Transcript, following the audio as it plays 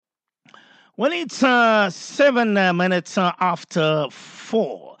Well, it's 7 minutes after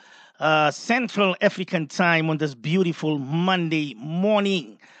 4 Central African time on this beautiful Monday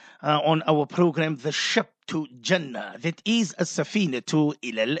morning on our program, The Ship to Jannah. That is Assafinatu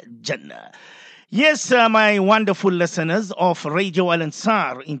Illal Jannah. Yes, my wonderful listeners of Radio Al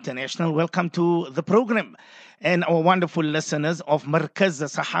Ansar International, welcome to the program. And our wonderful listeners of Markaz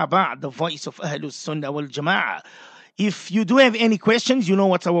Sahaba, the voice of Ahlus Sunnah wal Jama'ah. If you do have any questions, you know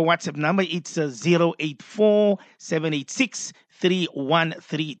what's our WhatsApp number. It's 084 786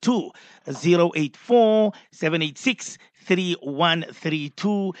 3132. 084 786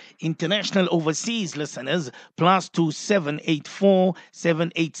 3132. International overseas listeners, plus 2784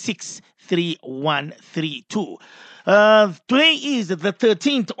 786 3132. Today is the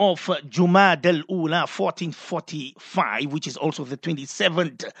 13th of Jumad al-Ula 1445, which is also the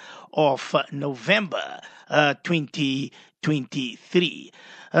 27th of November 2023.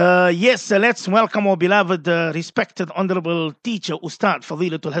 Yes, let's welcome our beloved, respected, honorable teacher, Ustad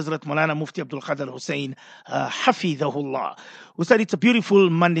Fadilatul Hazrat Moulana Mufti Abdul Qadir Hussein, Hafidhahullah. Ustad, it's a beautiful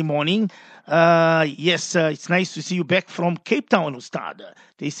Monday morning. Yes, it's nice to see you back from Cape Town, Ustad.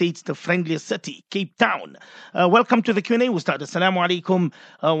 They say it's the friendliest city, Cape Town. Welcome to the Q&A, Ustad. Assalamu alaikum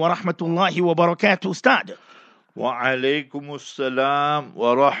wa rahmatullahi wa barakatuh, Ustad. وعليكم السلام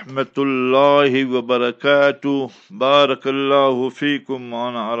ورحمة الله وبركاته. بارك الله فيكم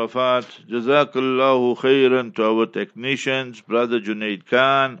on Arafat. جزاك الله خيرا to our technicians, Brother Junaid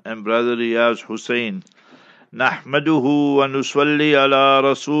Khan and Brother Riyaz Hussein. نحمده ونصلي على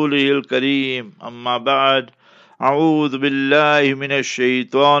رسوله الكريم. أما بعد أعوذ بالله من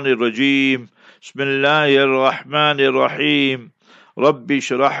الشيطان الرجيم. بسم الله الرحمن الرحيم. رب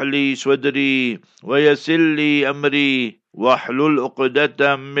اشرح لي صدري ويسر لي أمري واحلل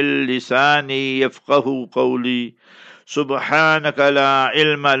عقدة من لساني يفقه قولي. سبحانك لا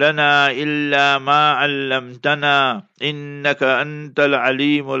علم لنا إلا ما علمتنا إنك أنت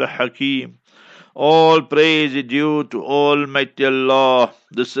العليم الحكيم. All praise is due to Almighty Allah,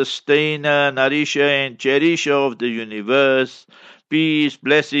 the sustainer, nourisher and cherisher of the universe. Peace,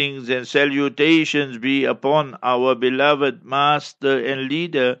 blessings and salutations be upon our beloved Master and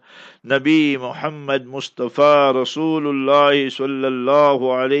Leader, Nabi Muhammad Mustafa Rasulullah sallallahu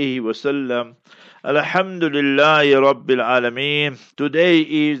alayhi wasallam. Alhamdulillahi Rabbil Alameen. Today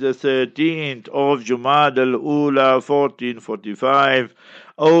is the 13th of Jumad al-Ula 1445.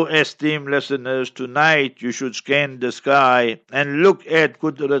 O esteemed listeners, tonight you should scan the sky and look at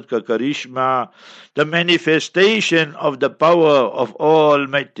Qudrat ka Karishma, the manifestation of the power of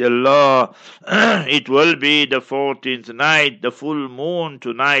Almighty Allah. It will be the 14th night, the full moon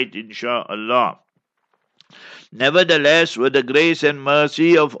tonight, inshaAllah. Nevertheless, with the grace and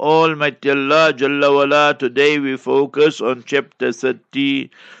mercy of Almighty Allah Jalla wala, today we focus on chapter 30,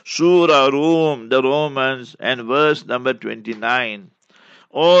 Surah Rum, the Romans, and verse number 29.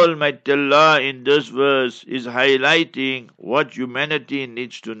 Almighty Allah in this verse is highlighting what humanity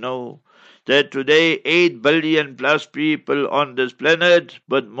needs to know. That today 8 billion plus people on this planet,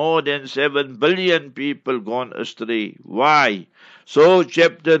 but more than 7 billion people gone astray. Why? So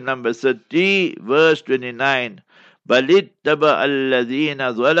chapter number 30, verse 29. بَلِ اتَّبَعَ الَّذِينَ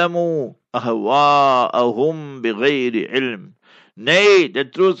ظَلَمُوا أَهْوَاءَهُمْ بِغَيْرِ عِلْمٍ. Nay, the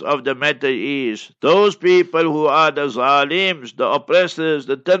truth of the matter is, those people who are the zalims, the oppressors,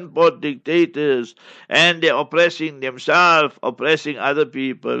 the ten-pot dictators, and they're oppressing themselves, oppressing other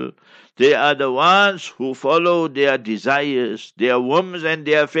people, they are the ones who follow their desires, their whims and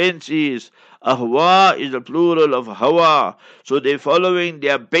their fancies. Ahwa is the plural of hawa, so they're following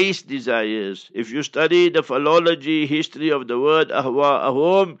their base desires. If you study the philology, history of the word ahwa,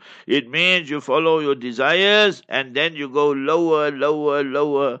 ahum, it means you follow your desires and then you go lower, lower,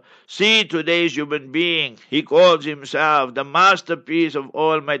 lower. See today's human being, he calls himself the masterpiece of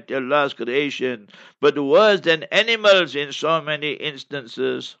Almighty Allah's creation, but worse than animals in so many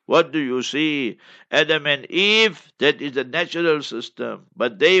instances. What do you see? Adam and Eve, that is the natural system,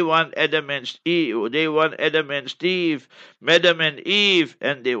 but they want Adam and Steve, Madam and Eve,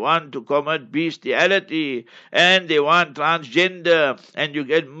 and they want to commit bestiality, and they want transgender, and you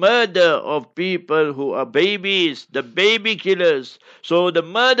get murder of people who are babies, the baby killers, so the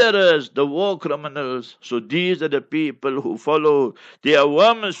murderers, the war criminals. So these are the people who follow their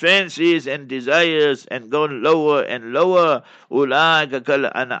whims, fancies and desires. status and go lower and lower. Ulaika kal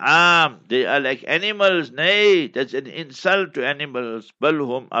an'am. They are like animals. Nay, that's an insult to animals.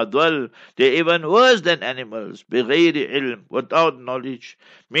 Balhum adwal. They're even worse than animals. Bighayri ilm. Without knowledge.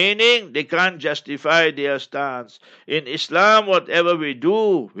 Meaning they can't justify their stance. In Islam, whatever we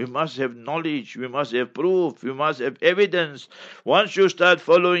do, we must have knowledge. We must have proof. We must have evidence. Once you start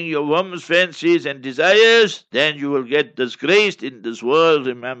following your whims, fancies and desires, then you will get disgraced in this world.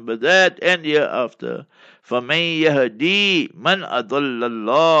 Remember that, and hereafter. فَمَنْ يَهْدِي مَنْ أَضَلَّ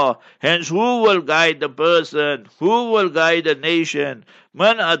اللَّهِ. Hence, who will guide the person? Who will guide the nation?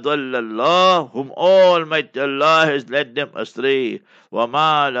 Man adallallah, whom Almighty Allah has led them astray.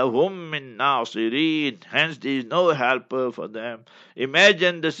 وَمَا لَهُم مِّن نَاصِرِينَ. Hence there is no helper for them.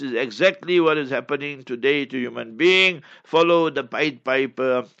 Imagine this is exactly what is happening today to human being. Follow the Pied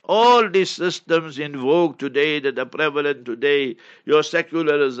Piper. All these systems in vogue today that are prevalent today, your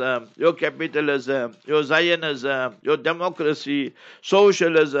secularism, your capitalism, your Zionism, your democracy,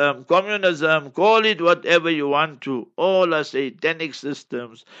 socialism, communism, call it whatever you want to, all are satanic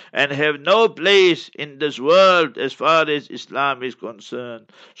systems and have no place in this world as far as Islam is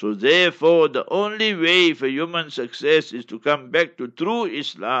concerned. So therefore, the only way for human success is to come back to true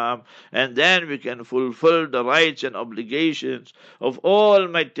Islam, and then we can fulfill the rights and obligations of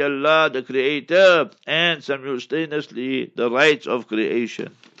Almighty Allah, the Creator, and simultaneously the rights of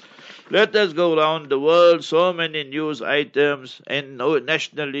creation. Let us go around the world, so many news items, and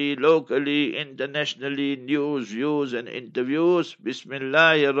nationally, locally, internationally, news, views, and interviews.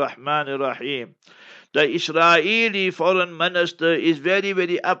 Bismillahir Rahmanir Rahim. The Israeli foreign minister is very,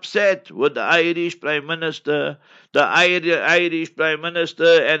 very upset with the Irish Prime Minister. The Irish Prime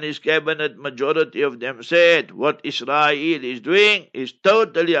Minister and his cabinet majority of them said what Israel is doing is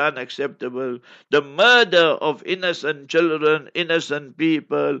totally unacceptable. The murder of innocent children, innocent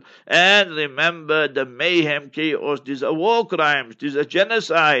people, and remember the mayhem, chaos. These are war crimes. These are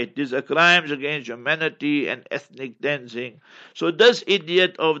genocide. These are crimes against humanity and ethnic cleansing. So this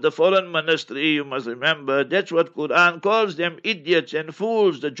idiot of the foreign ministry, you must remember, that's what Quran calls them, idiots and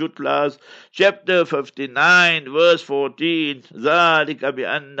fools, the Jutlas. Chapter 59, verse 14. ذَلِكَ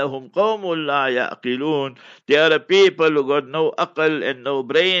بِأَنَّهُمْ قَوْمٌ لَا يَعْقِلُونَ. They are a people who got no aql and no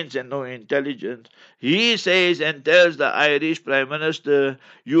brains and no intelligence. He says and tells the Irish Prime Minister,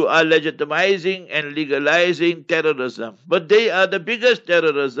 you are legitimizing and legalizing terrorism. But they are the biggest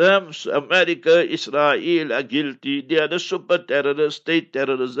terrorism. America, Israel are guilty. They are the super terrorist. State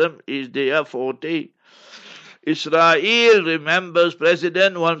terrorism is their forte. Israel, remembers,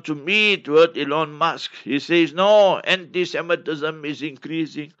 president wants to meet with Elon Musk. He says, no, anti-Semitism is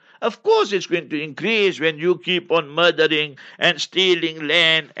increasing. Of course it's going to increase when you keep on murdering and stealing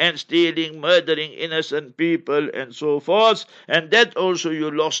land and stealing, murdering innocent people and so forth. And that also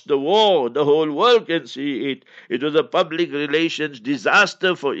you lost the war. The whole world can see it. It was a public relations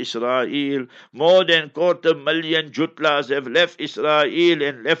disaster for Israel. More than 250,000 Jutlas have left Israel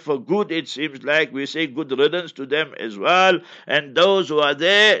and left for good, it seems like. We say good riddance to them as well. And those who are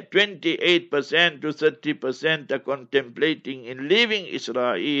there, 28% to 30% are contemplating in leaving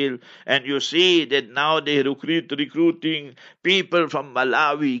Israel. And you see that now they're recruiting people from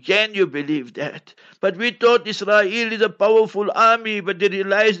Malawi. Can you believe that? But we thought Israel is a powerful army, but they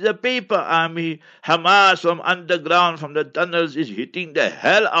realize the paper army. Hamas from underground, from the tunnels, is hitting the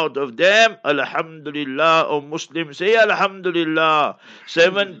hell out of them. Alhamdulillah, O Muslims, say Alhamdulillah.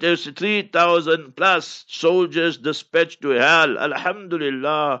 73,000 plus soldiers dispatched to hell.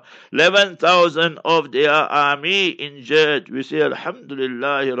 Alhamdulillah. 11,000 of their army injured. We say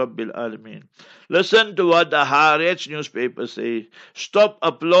Alhamdulillah Rabbil Alameen. Listen to what the Haaretz newspaper says. Stop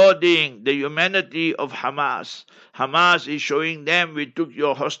applauding the humanity of Hamas. Hamas is showing them, we took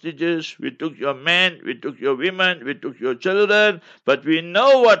your hostages, we took your men, we took your women, we took your children, but we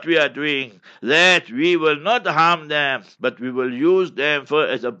know what we are doing, that we will not harm them, but we will use them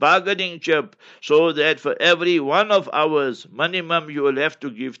as a bargaining chip, so that for every one of ours, minimum you will have to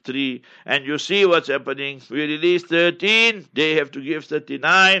give 3. And you see what's happening. We release 13, they have to give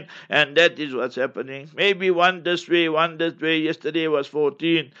 39, and that is what's happening. Maybe one this way, one that way. Yesterday was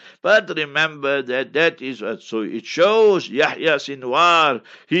 14. But remember that is what. So it shows Yahya Sinwar.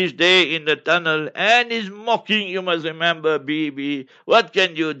 He's there in the tunnel and is mocking. You must remember, baby. What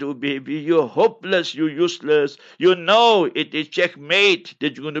can you do, baby? You're hopeless. You're useless. You know it is checkmate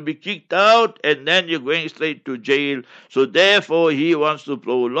that you're going to be kicked out and then you're going straight to jail. So therefore, he wants to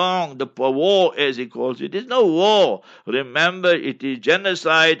prolong the war, as he calls it. It's no war. Remember, it is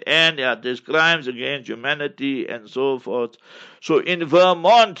genocide and there's crimes against humanity and so forth. So in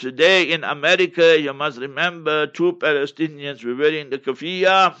Vermont, there in America, you must remember 2 Palestinians were wearing the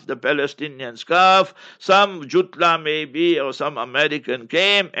kafiyah, the Palestinian scarf. Some Jutla maybe or some American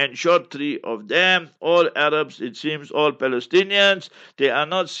came and shot 3 of them. All Arabs, it seems, all Palestinians. They are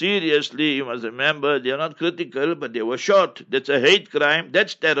not seriously, you must remember, they are not critical, but they were shot. That's a hate crime.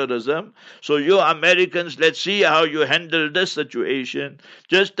 That's terrorism. So you Americans, let's see how you handle this situation.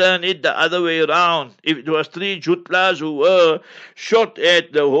 Just turn it the other way around. If it was 3 Jutlas who were shot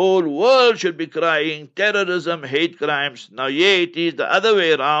at, the whole world should be crying terrorism, hate crimes. Now here it is the other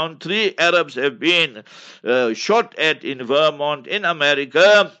way around. 3 Arabs have been shot at in Vermont in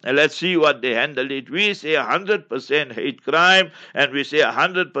America, and let's see what they handle it. We say 100% hate crime and we say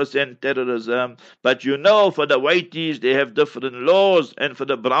 100% terrorism, but you know, for the whiteys they have different laws, and for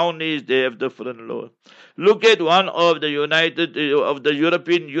the brownies they have different laws. Look at one of the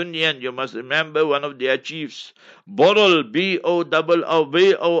European Union. You must remember one of their chiefs, Borrell, B-O-R-R-E-L,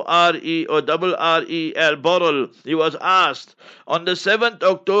 Borrell. He was asked on the 7th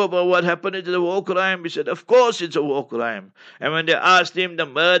October what happened is a war crime. He said, of course it's a war crime. And when they asked him the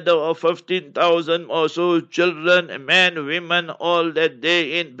murder of 15,000 or so children, men, women, all that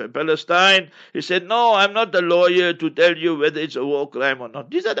day in Palestine, he said, no, I'm not a lawyer to tell you whether it's a war crime or not.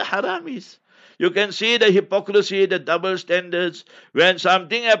 These are the haramis. You can see the hypocrisy, the double standards. When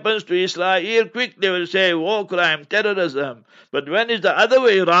something happens to Israel, quick they will say war crime, terrorism. But when it's the other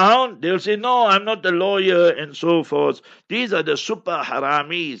way around, they'll say, no, I'm not a lawyer, and so forth. These are the super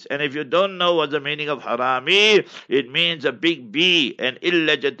haramis. And if you don't know what the meaning of harami, it means a big B, an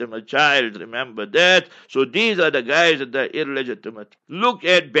illegitimate child. Remember that. So these are the guys that are illegitimate. Look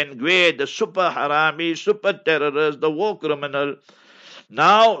at Ben-Gvir, the super harami, super terrorist, the war criminal.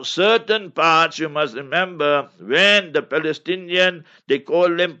 Now, certain parts, you must remember, when the Palestinian, they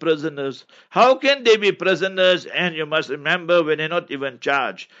call them prisoners. How can they be prisoners? And you must remember, when they're not even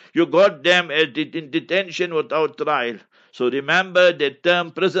charged. You got them in detention without trial. So remember, the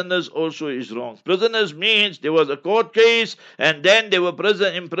term prisoners also is wrong. Prisoners means there was a court case and then they were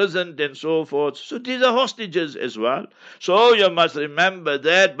imprisoned and so forth. So these are hostages as well. So you must remember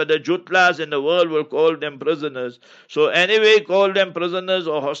that, but the Jutlas in the world will call them prisoners. So anyway, call them prisoners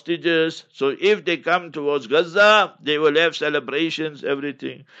or hostages. So if they come towards Gaza, they will have celebrations,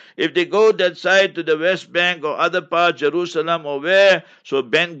 everything. If they go that side to the West Bank or other parts, Jerusalem or where, so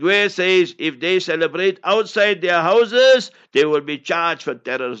Ben-Gvir says if they celebrate outside their houses, they will be charged for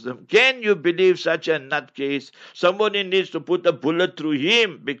terrorism. Can you believe such a nutcase? Somebody needs to put a bullet through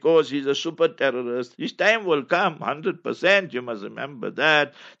him because he's a super terrorist. His time will come, 100%. You must remember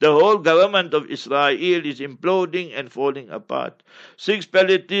that. The whole government of Israel is imploding and falling apart. 6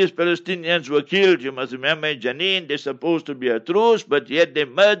 Palestinians were killed. You must remember in Jannah, they're supposed to be a truce, but yet they're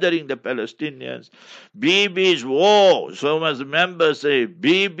murdering the Palestinians. Bibi's war. So you must remember, say,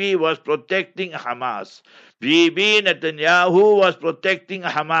 Bibi was protecting Hamas. Bibi Netanyahu was protecting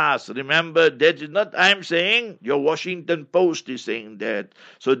Hamas. Remember, that is not I'm saying, your Washington Post is saying that.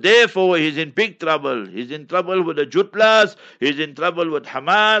 So therefore, he's in big trouble. He's in trouble with the Jutlas, he's in trouble with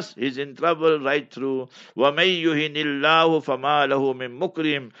Hamas, he's in trouble right through. وَمَن يُهِنِ اللَّهُ فَمَا لَهُ مِن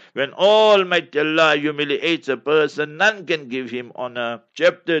مُكْرِمٍ. When Almighty Allah humiliates a person, none can give him honor.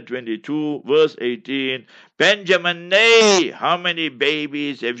 Chapter 22, verse 18. Benjamin Ney, how many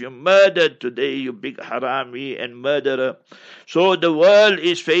babies have you murdered today, you big harami and murderer? So the world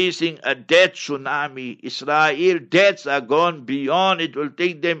is facing a death tsunami. Israel deaths are gone beyond. It will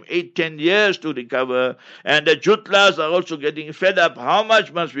take them 8-10 years to recover. And the Jutlas are also getting fed up. How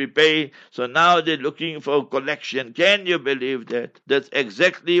much must we pay? So now they're looking for collection. Can you believe that? That's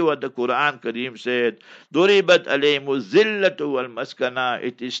exactly what the Quran Kareem said. Duribat alayhimu zillatu wal maskana.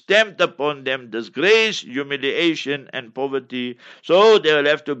 It is stamped upon them disgrace, humiliation and poverty. So they will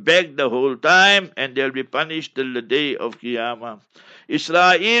have to beg the whole time and they'll be punished till the day of Qiyamah.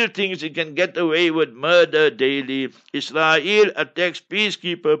 Israel thinks it can get away with murder daily. Israel attacks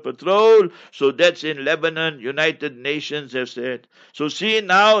peacekeeper patrol. So that's in Lebanon. United Nations have said. So see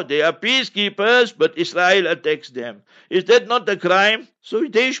now, they are peacekeepers, but Israel attacks them. Is that not a crime? So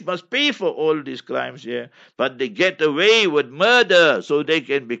they must pay for all these crimes here. But they get away with murder, so they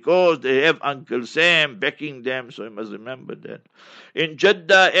can, because they have Uncle Sam backing them. So you must remember that. In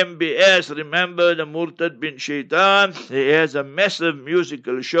Jeddah MBS, remember the Murtad bin Shaitan? He has a massive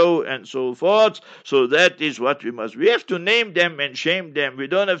musical show and so forth. So that is what we have to name them and shame them. We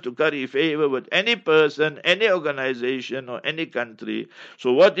don't have to curry favor with any person, any organization, or any country.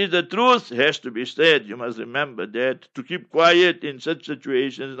 So what is the truth has to be said. You must remember that. To keep quiet in such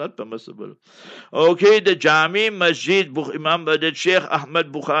situations is not permissible. Okay, the Jami Masjid, Imam that Sheikh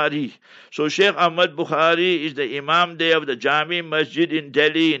Ahmad Bukhari. So Sheikh Ahmad Bukhari is the Imam there of the Jami Masjid in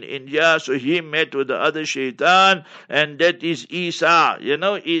Delhi in India. So he met with the other shaitan, and that is Isa. You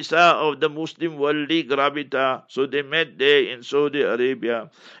know Isa of the Muslim World League Rabita. So they met there in Saudi Arabia.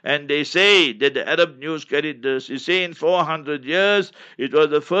 And they say that the Arab news carried this. They say in 400 years, it was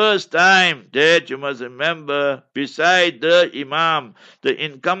the first time that, you must remember, beside the Imam, the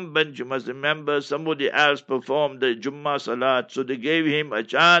incumbent, you must remember, somebody else performed the Jummah Salat. So they gave him a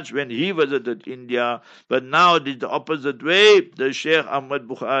chance when he visited India. But now it is the opposite way, the Sheikh Ahmad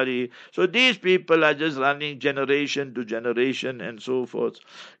Bukhari. So these people are just running generation to generation and so forth.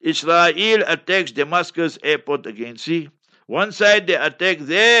 Israel attacks Damascus airport again. See? One side they attack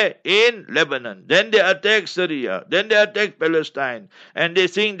there in Lebanon, then they attack Syria, then they attack Palestine, and they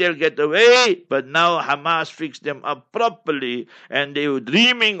think they'll get away, but now Hamas fixed them up properly, and they were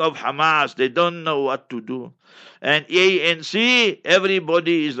dreaming of Hamas. They don't know what to do. And ANC,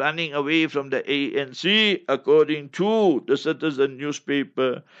 everybody is running away from the ANC according to the Citizen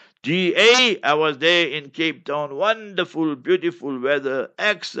newspaper. GA, I was there in Cape Town. Wonderful, beautiful weather.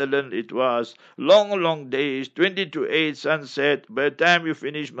 Excellent it was. Long days. 20 to 8 sunset. By the time you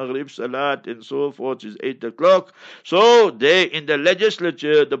finish Maghrib Salat and so forth, it's 8 o'clock. So there in the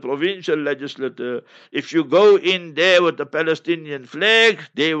legislature, the provincial legislature, if you go in there with the Palestinian flag,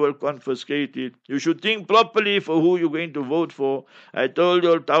 they will confiscate it. You should think properly for who you're going to vote for. I told you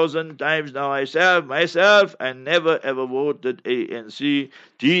 1,000 times now myself, I never ever voted ANC,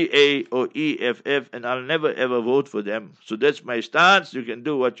 TA or EFF, and I'll never ever vote for them. So that's my stance. You can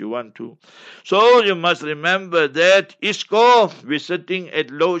do what you want to. So you must remember that ISCO, we're sitting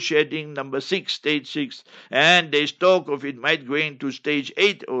at load shedding number 6, stage 6, and there's talk of it might go into stage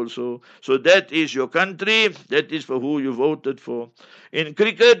 8 also. So that is your country. That is for who you voted for. In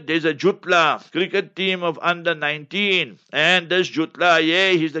cricket, there's a Jutla cricket team of under 19, and this Jutla,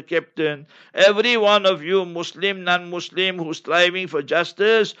 he's the captain. Every one of you, Muslim, non-Muslim, who's striving for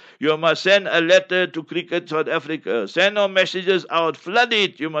justice, you must send a letter to Cricket South Africa. Send our messages out, flood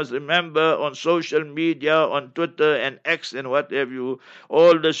it. You must remember on social media, on Twitter and X and what have you.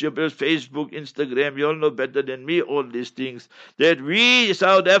 All this, you build Facebook, Instagram. You all know better than me all these things. That we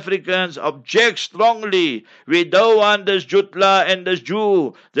South Africans object strongly. We don't want this Jutla and this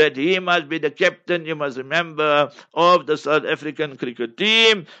Jew, that he must be the captain, you must remember, of the South African cricket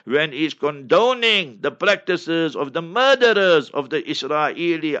team when he's condoning the practices of the murderers of the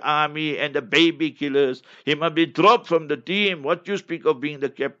Israeli army and the baby killers. He must be dropped from the team. What you speak of being the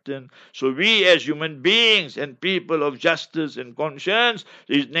captain? So we as human beings and people of justice and conscience,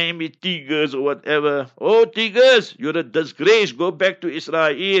 his name is Tigers or whatever. Oh, Tigers, you're a disgrace. Go back to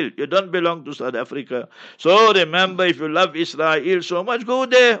Israel. You don't belong to South Africa. So remember, if you love Israel so much, go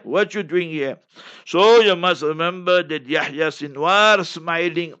there. What you doing here? So you must remember that Yahya Sinwar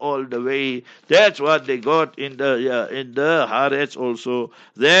smiling all the way. That's what they got in the Haaretz also.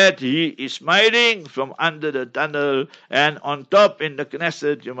 That he is smiling from under the tunnel, and on top in the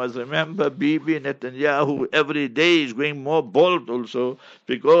Knesset, you must remember Bibi Netanyahu every day is going more bold also,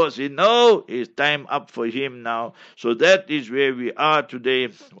 because he knows it's time up for him now. So that is where we are today.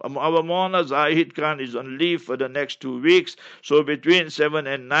 Our Moulana Zahid Khan is on leave for the next 2 weeks. So between 7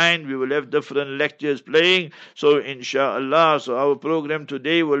 and 9, we will have different lectures playing. So inshallah, so our program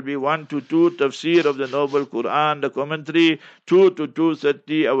today will be 1 to 2 tafsir of the Noble Quran, the commentary, 2 to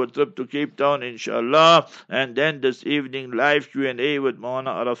 2:30 our trip to Cape Town, inshallah, and then this evening live Q&A with Moulana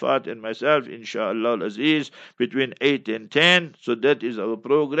Arafat and myself, inshallah Aziz, between 8 and 10. So that is our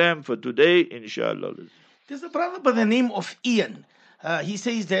program for today, inshallah. There's a brother by the name of Ian. He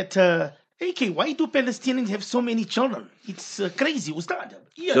says that, AK, why do Palestinians have so many children? It's crazy, Ustad.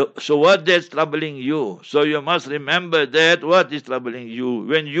 So what that's troubling you? So you must remember that what is troubling you.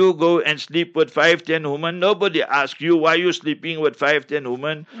 When you go and sleep with 5-10 women, nobody asks you why you sleeping with 5-10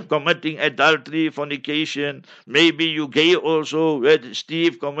 women, committing adultery, fornication. Maybe you gay also, with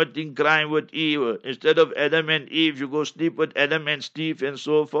Steve committing crime with Eve. Instead of Adam and Eve, you go sleep with Adam and Steve and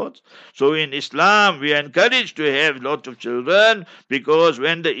so forth. So in Islam, we are encouraged to have lots of children, because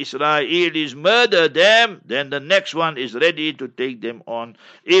when the Israelis murder them, then the next one is is ready to take them on.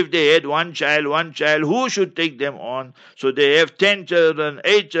 If they had one child, who should take them on? So they have 10 children,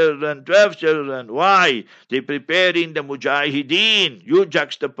 8 children, 12 children. Why? They're preparing the mujahideen. You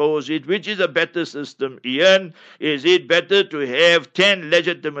juxtapose it. Which is a better system, Ian? Is it better to have 10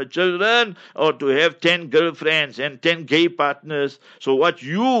 legitimate children or to have 10 girlfriends and 10 gay partners? So what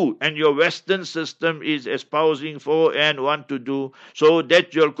you and your Western system is espousing for and want to do, so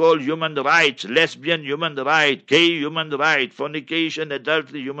that you'll call human rights, lesbian human right, gay human right, fornication,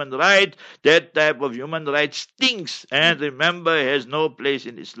 adultery human right, that type of human right stinks, and remember, has no place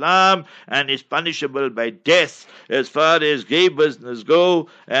in Islam and is punishable by death as far as gay business go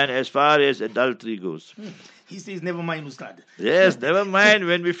and as far as adultery goes. He says, never mind, Ustad. Yes, never mind.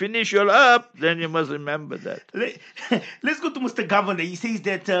 When we finish you all up, then you must remember that. Let's go to Mr. Governor. He says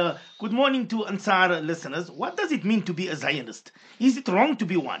that, good morning to Ansar listeners. What does it mean to be a Zionist? Is it wrong to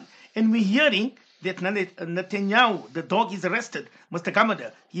be one? And we're hearing that Netanyahu, the dog, is arrested. Mr.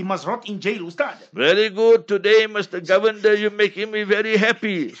 Governor, he must rot in jail, Ustad. Very good. Today, Mr. Governor, you're making me very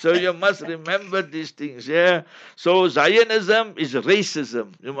happy. So you must remember these things, yeah? So Zionism is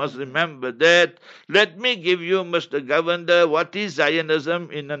racism. You must remember that. Let me give you, Mr. Governor, what is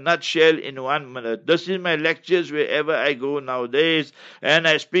Zionism in a nutshell in 1 minute. This is my lectures wherever I go nowadays, and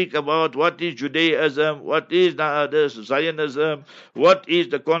I speak about what is Judaism, what is Zionism, what is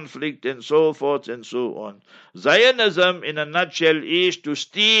the conflict, and so forth and so on. Zionism, in a nutshell, is to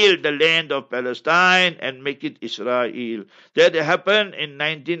steal the land of Palestine and make it Israel. That happened in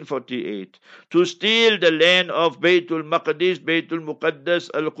 1948. To steal the land of Baytul Maqdis, Baytul Muqaddas,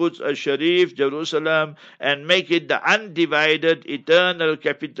 Al-Quds, Al-Sharif, Jerusalem, and make it the undivided, eternal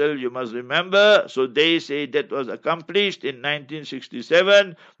capital, you must remember. So they say that was accomplished in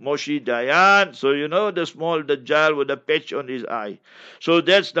 1967, Moshe Dayan. So you know the small Dajjal with a patch on his eye. So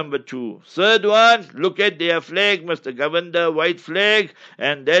that's number 2. Third one, look at their flag, Mr. Governor, white flag,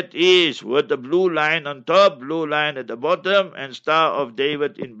 and that is with the blue line on top, blue line at the bottom, and Star of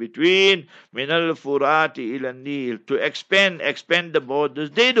David in between. Minal Furati ila Nil, to expand the borders.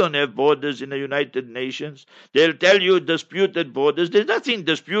 They don't have borders in the United Nations. They'll tell you disputed borders. There's nothing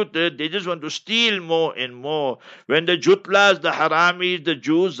disputed. They just want to steal more and more. When the Jutlas, the Haramis, the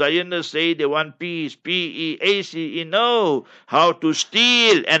Jews, Zionists say they want peace, P-E-A-C-E, no, how to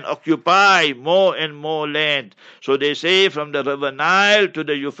steal and occupy more and more land. So they say from the River Nile to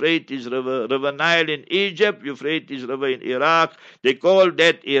the Euphrates River, River Nile in Egypt, Euphrates River in Iraq, they call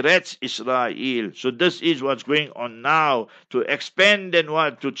that Eretz Israel. So this is what's going on now, to expand and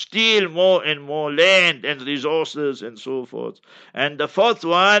what, to steal more and more land and resources and so forth. And the fourth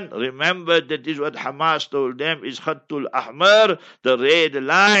one, remember that is what Hamas told them, is Khattul Ahmar, the red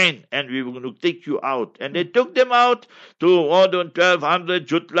line, and we were going to take you out. And they took them out to more than 1,200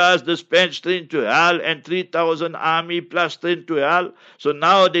 Jutlas dispatched into hell and 3,000 army plus into hell. So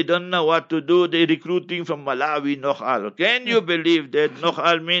now they don't know what to do. They're recruiting from Malawi, Nochal. Can you believe that?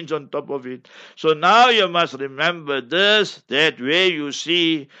 Nochal means on top of it. So now you must remember this, that where you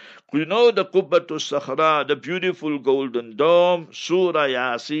see, you know the Qubbatus Sakhra, the beautiful golden dome, Surah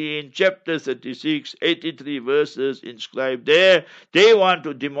Yasin, chapter 36, 83 verses inscribed there. They want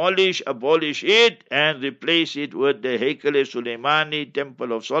to demolish, abolish it, and replace it with the Haikal-e-Sulaimani,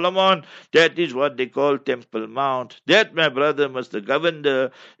 Temple of Solomon. That is what they call Temple Mount. That, my brother, Mr.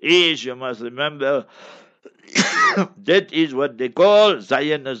 Governor, is, you must remember, that is what they call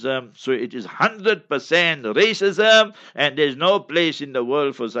Zionism. So it is 100% racism, and there's no place in the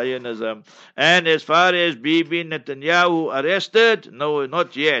world for Zionism. And as far as Bibi Netanyahu arrested, no,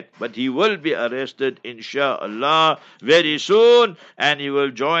 not yet, but he will be arrested, inshallah, very soon, and he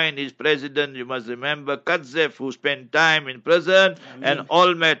will join his president. You must remember Kadzef, who spent time in prison, and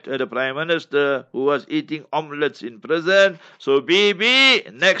Olmert, the prime minister, who was eating omelets in prison. So Bibi,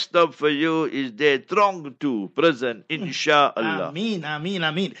 next stop for you is there, Trong 2, prison, inshallah.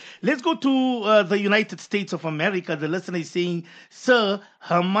 Ameen. Let's go to the United States of America. The listener is saying, sir,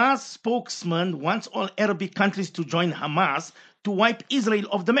 Hamas spokesman wants all Arabic countries to join Hamas to wipe Israel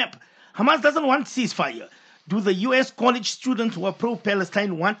off the map. Hamas doesn't want ceasefire. Do the U.S. college students who are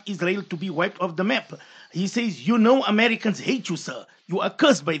pro-Palestine want Israel to be wiped off the map? He says, you know Americans hate you, sir. You are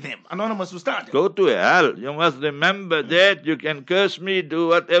cursed by them. Anonymous Ustad. Go to hell. You must remember that. You can curse me, do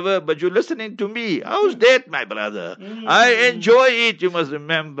whatever, but you're listening to me. How's that, my brother? I enjoy it, you must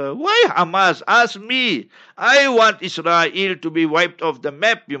remember. Why Hamas? Ask me. I want Israel to be wiped off the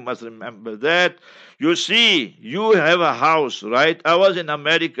map. You must remember that. You see, you have a house, right? I was in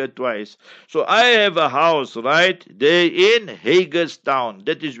America twice. So I have a house, right? There in Hagerstown.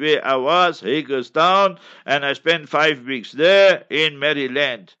 That is where I was, Hagerstown. And I spent 5 weeks there in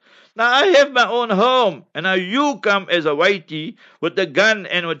Maryland. Now I have my own home, and now you come as a whitey with a gun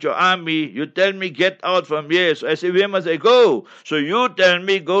and with your army. You tell me get out from here. So I say, where must I go? So you tell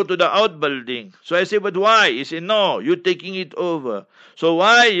me go to the outbuilding. So I say, but why? He said, no, you're taking it over. So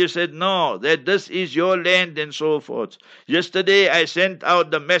why? You said, no, that this is your land and so forth. Yesterday I sent out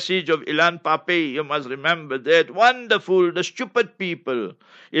the message of Ilan Pape. You must remember that. Wonderful, the stupid people.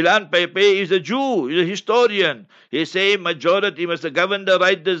 Ilan Pape is a Jew, he's a historian. He say majority, must the governor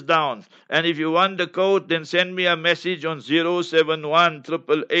write this down. And if you want the code, then send me a message on 071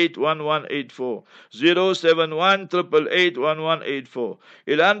 888 1184. 071 888 1184.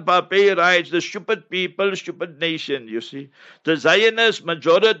 Ilan Pape writes, the stupid people, stupid nation, you see. The Zionists,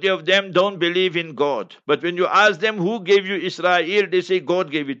 majority of them don't believe in God. But when you ask them who gave you Israel, they say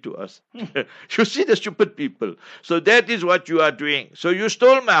God gave it to us. You see the stupid people. So that is what you are doing. So you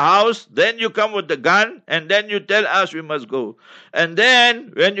stole my house, then you come with the gun, and then you tell us we must go. And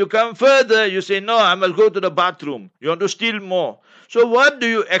then when you come further, you say, no, I must go to the bathroom. You want to steal more. So what do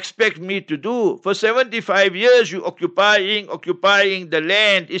you expect me to do? For 75 years you occupying the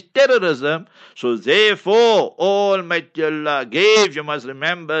land is terrorism. So therefore Almighty Allah gave, you must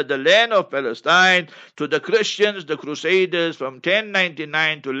remember, the land of Palestine to the Christians, the Crusaders from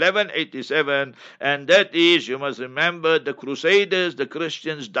 1099 to 1187. And that is, you must remember, the Crusaders, the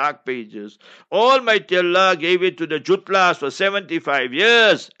Christians, dark pages. Almighty Allah gave it to the Jutlas for 75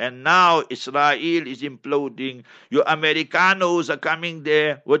 years. And now Israel is imploding. Your Americanos are coming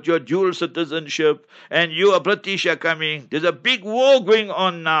there with your dual citizenship, and you, a British, are coming. There's a big war going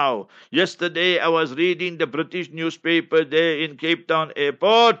on now. Yesterday I was reading the British newspaper there in Cape Town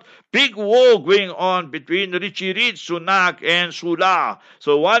Airport. Big war going on between Richie Rich, Sunak and Sula.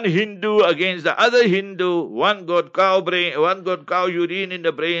 So one Hindu against the other Hindu. One got cow urine in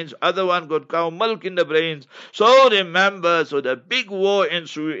the brains, other one got cow milk in the brains. So remember, so the big war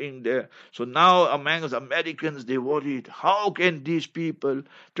ensuing there. So now amongst Americans, they worried, how can these people,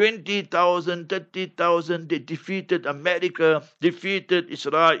 20,000, 30,000, they defeated America, defeated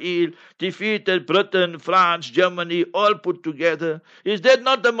Israel, defeated Britain, France, Germany, all put together. Is that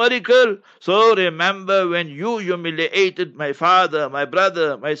not a miracle? So remember, when you humiliated my father, my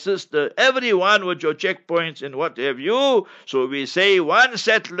brother, my sister, everyone with your checkpoints and what have you, so we say one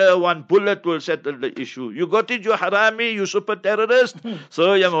settler, one bullet will settle the issue. You got it, you harami, you super terrorist?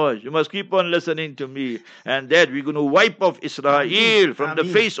 So you must keep on listening to me, and that we're going to wipe off Israel from the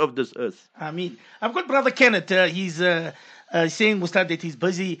face of this earth. Ameen. I've got Brother Kenneth. He's saying, Ustad, that he's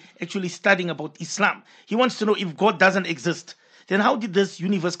busy actually studying about Islam. He wants to know, if God doesn't exist, then how did this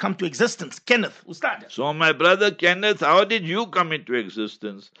universe come to existence? Kenneth, Ustad. So my brother Kenneth, how did you come into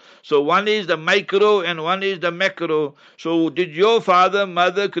existence? So one is the micro and one is the macro. So did your father,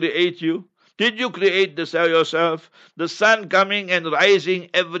 mother create you? Did you create this yourself? The sun coming and rising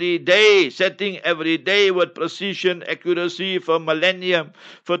every day, setting every day with precision, accuracy for millennium,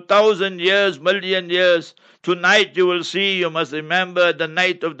 for 1,000 years, million years. Tonight you will see, you must remember, the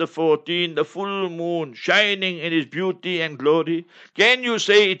night of the 14th, the full moon shining in its beauty and glory. Can you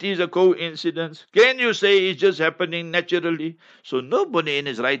say it is a coincidence? Can you say it's just happening naturally? So nobody in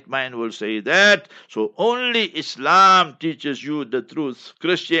his right mind will say that. So only Islam teaches you the truth.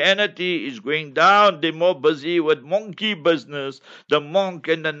 Christianity is going down. They're more busy with monkey business. The monk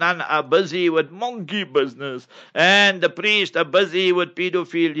and the nun are busy with monkey business. And the priests are busy with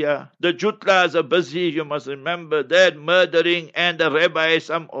pedophilia. The jutlas are busy, you must remember that, murdering, and the rabbis,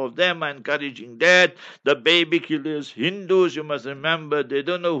 some of them are encouraging that. The baby killers, Hindus, you must remember, they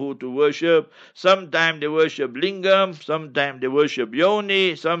don't know who to worship. Sometimes they worship Lingam, sometimes they worship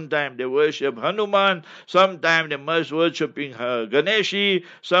Yoni, sometimes they worship Hanuman, sometimes they must worshipping Ganeshi,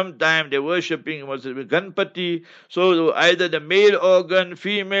 sometimes they worshipping Ganpati. So either the male organ,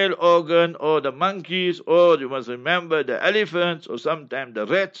 female organ, or the monkeys, or you must remember the elephants, or sometimes the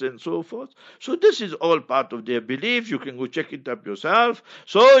rats and so forth. So this is all part of their belief. You can go check it up yourself.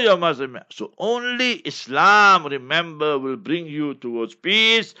 So you must remember. So only Islam, remember, will bring you towards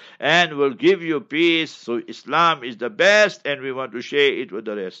peace and will give you peace. So Islam is the best, and we want to share it with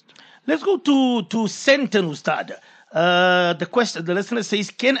the rest. Let's go to Senton, Ustad. The listener says,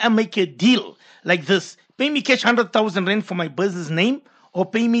 can I make a deal like this? Pay me cash 100,000 rand for my business name, or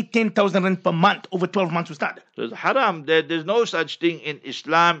pay me 10,000 rand per month over 12 months, Ustad? So it's haram. There's no such thing in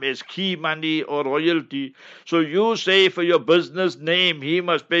Islam as key money or royalty. So you say for your business name, he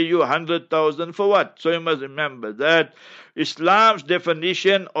must pay you 100,000 for what? So you must remember that Islam's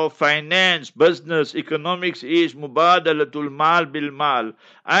definition of finance, business, economics is mubadalatul mal bil mal.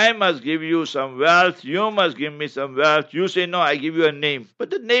 I must give you some wealth, you must give me some wealth. You say, no, I give you a name. But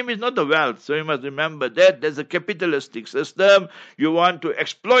the name is not the wealth. So you must remember that there's a capitalistic system. You want to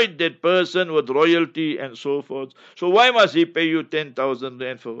exploit that person with royalty and so forth. So why must he pay you 10,000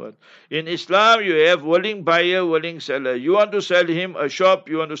 rand for what? In Islam, you have willing buyer, willing seller. You want to sell him a shop,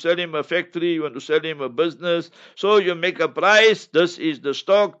 you want to sell him a factory, you want to sell him a business. So you make a price, this is the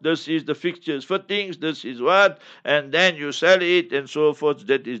stock, this is the fixtures, fittings, this is what, and then you sell it and so forth.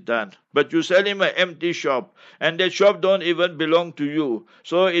 That is done. But you sell him an empty shop, and that shop don't even belong to you.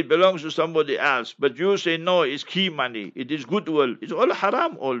 So it belongs to somebody else. But you say, no, it's key money. It is goodwill. It's all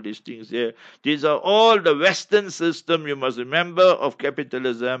haram, all these things here. These are all the Western system, you must remember, of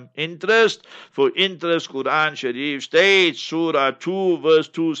capitalism. Interest, for interest, Quran Sharif states, Surah 2, verse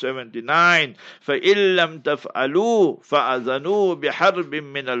 279, فَإِن لَمْ تَفْعَلُوا فَأَذَنُوا بِحَرْبٍ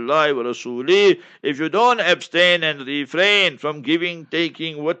مِّنَ اللَّهِ وَرَسُولِهِ. If you don't abstain and refrain from giving,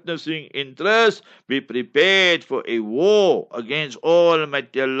 taking, witnessing interest, be prepared for a war against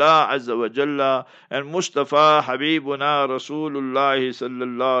Almighty Allah Azza wa Jalla and Mustafa Habibuna Rasulullah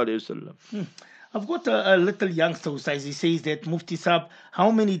sallallahu alayhi wasallam. I've got a little youngster who says, he says that, Mufti Sahib,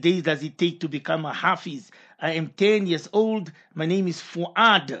 how many days does it take to become a Hafiz? I am 10 years old. My name is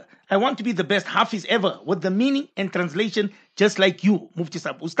Fuad. I want to be the best Hafiz ever, with the meaning and translation just like you, Mufti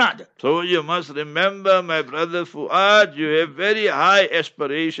Sahib, Ustad. So you must remember, my brother Fuad, you have very high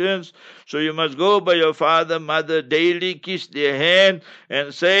aspirations. So you must go by your father, mother daily, kiss their hand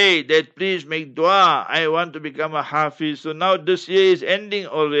and say that please make dua. I want to become a Hafiz. So now this year is ending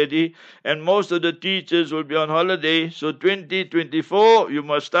already and most of the teachers will be on holiday. So 2024, you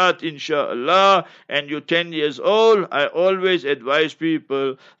must start inshallah, and you're 10 years old. I always advise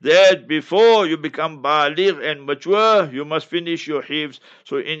people that before you become baligh and mature, you must finish your hifz.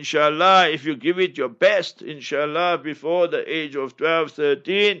 So inshallah, if you give it your best, inshallah, before the age of 12,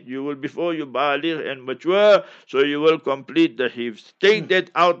 13, you will, before you baligh and mature, so you will complete the hifz. Take that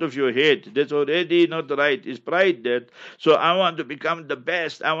out of your head. That's already not right. It's pride that. So I want to become the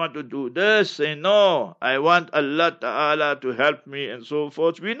best. I want to do this. Say no. I want Allah Ta'ala to help me and so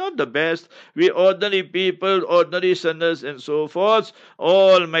forth. We're not the best. We're ordinary people, ordinary sinners and so forth.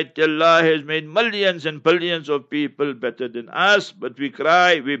 Almighty Allah has made millions and billions of people better than us, but we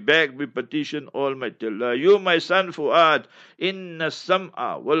cry, we beg, we petition Almighty Allah. You, my son Fuad, inna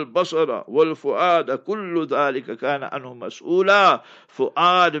sam'a wal basara wal fu'ada kullu dhalika kana anhu mas'ula.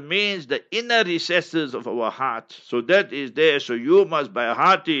 Fuad means the inner recesses of our heart. So that is there. So you must by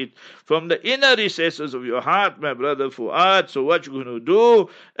heart it from the inner recesses of your heart, my brother Fuad. So what you're going to do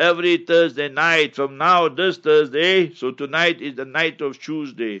every Thursday night from now, this Thursday, so tonight is the night of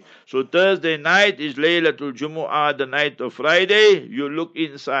Tuesday. So Thursday night is Laylatul Jumu'ah, the night of Friday. You look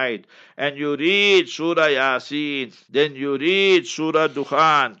inside and you read Surah Yasin, then you read Surah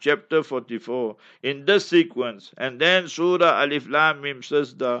Dukhan, chapter 44, in this sequence, and then Surah Alif Lam Mim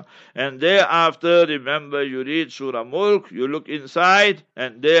Sajda, and thereafter, remember, you read Surah Mulk, you look inside,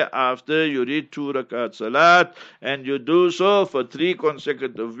 and thereafter you read 2 rakat Salat, and you do so for 3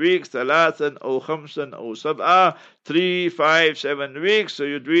 consecutive weeks, Thalathan or Khamsan or Sab'ah, 3, 5, 7 weeks. So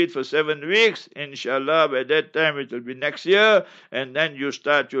you do it for 7 weeks. Inshallah, by that time it will be next year. And then you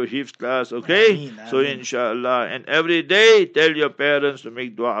start your hifz class, okay? Ameen, so ameen. inshallah. And every day, tell your parents to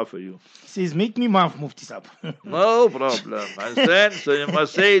make dua for you. He says, make me maaf, Mufti Sahib. No problem. Understand? So you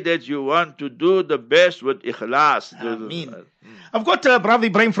must say that you want to do the best with ikhlas. Ameen. I've got Brother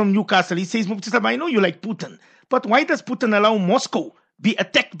Ibrahim from Newcastle. He says, Mufti Sahib, I know you like Putin, but why does Putin allow Moscow be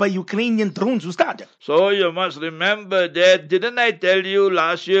attacked by Ukrainian drones, Ustad? So you must remember that, didn't I tell you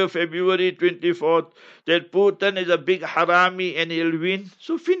last year, February 24th, that Putin is a big harami and he'll win?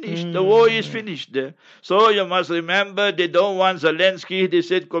 So finished. The war is finished there. So you must remember, they don't want Zelensky. They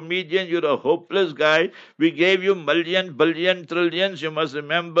said, comedian, you're a hopeless guy. We gave you million, billion, trillions. You must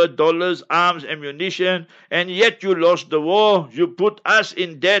remember, dollars, arms, ammunition, and yet you lost the war. You put us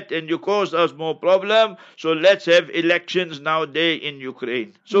in debt and you caused us more problem. So let's have elections nowadays in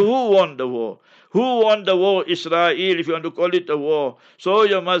Ukraine. So who won the war? Who won the war? Israel, if you want to call it a war. So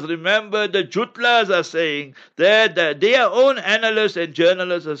you must remember the Jutlas are saying that their own analysts and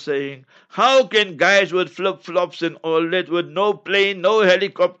journalists are saying, how can guys with flip-flops and all that, with no plane, no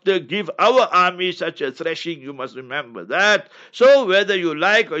helicopter, give our army such a thrashing? You must remember that. So whether you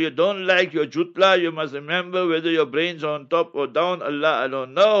like or you don't like your Jutla, you must remember whether your brains are on top or down, Allah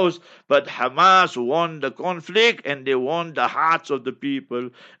alone knows. But Hamas won the conflict and they won the hearts of the people.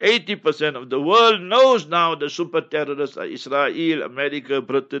 80% of the world world knows now the super terrorists are Israel, America,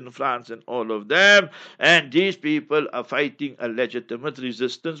 Britain, France, and all of them. And these people are fighting a legitimate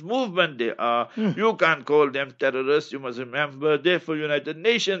resistance movement. They are. You can't call them terrorists. You must remember. Therefore, United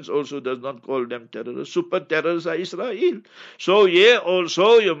Nations also does not call them terrorists. Super terrorists are Israel. So yeah,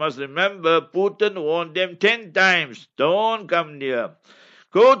 also you must remember Putin warned them 10 times. Don't come near.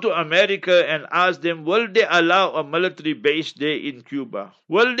 Go to America and ask them, will they allow a military base there in Cuba?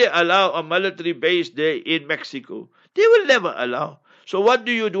 Will they allow a military base there in Mexico? They will never allow. So what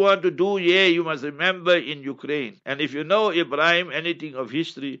do you want to do here? You must remember in Ukraine. And if you know, Ibrahim, anything of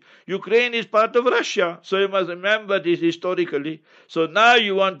history, Ukraine is part of Russia. So you must remember this historically. So now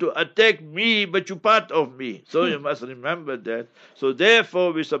you want to attack me, but you're part of me. So you must remember that. So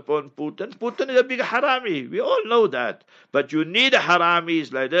therefore we support Putin. Putin is a big harami. We all know that. But you need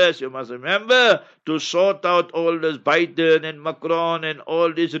haramis like this. You must remember to sort out all this Biden and Macron and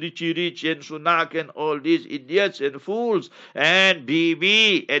all these Richie Rich and Sunak and all these idiots and fools and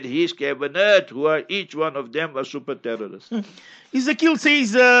Bibi and his cabinet, who are each one of them a super terrorist. Ezekiel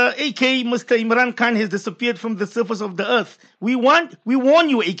says, AK, Mr. Imran Khan has disappeared from the surface of the earth. We warn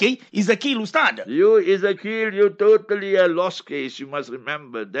you, AK, Ezekiel Ustad. You, Ezekiel, you totally a lost case. You must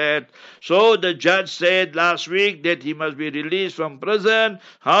remember that. So the judge said last week that he must be released from prison.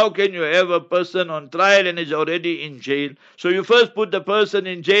 How can you have a person on trial and is already in jail? So you first put the person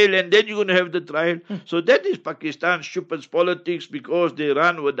in jail and then you're going to have the trial. So that is Pakistan's stupid politics, because they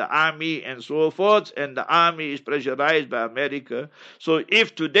run with the army and so forth, and the army is pressurized by America. So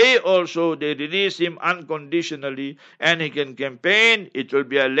if today also they release him unconditionally and he can campaign, it will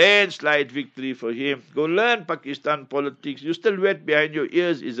be a landslide victory for him. Go learn Pakistan politics. You're still wet behind your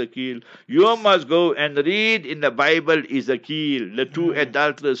ears, Ezekiel. You must go and read in the Bible, Ezekiel, the two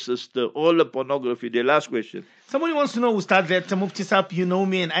adulterous sister, all the pornography. The last question. Somebody wants to know, Ustad, that Mufti Saab, you know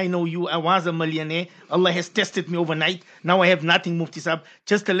me and I know you. I was a millionaire. Allah has tested me overnight. Now I have nothing, Mufti Saab.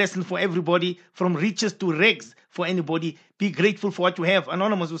 Just a lesson for everybody, from riches to rags for anybody. Be grateful for what you have.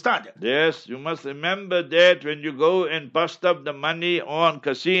 Anonymous Ustad. Yes, you must remember that when you go and bust up the money on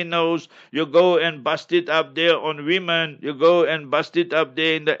casinos, you go and bust it up there on women, you go and bust it up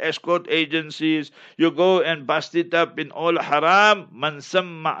there in the escort agencies, you go and bust it up in all haram, man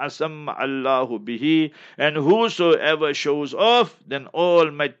samma Allahu bihi, and whosoever shows off, then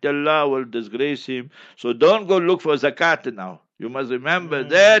Almighty Allah will disgrace him. So don't go look for zakat now. You must remember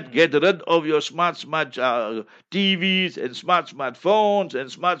that. Get rid of your smart TVs and smart phones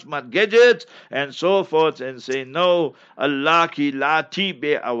and smart gadgets and so forth, and say, no, Allah ki lati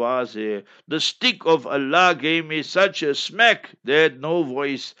be awaz hai. The stick of Allah gave me such a smack that no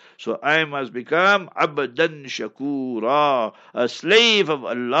voice. So I must become abdan shakura, a slave of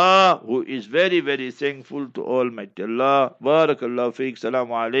Allah who is very, very thankful to Almighty Allah. Barakallahu feek.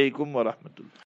 Assalamu alaikum wa rahmatullah.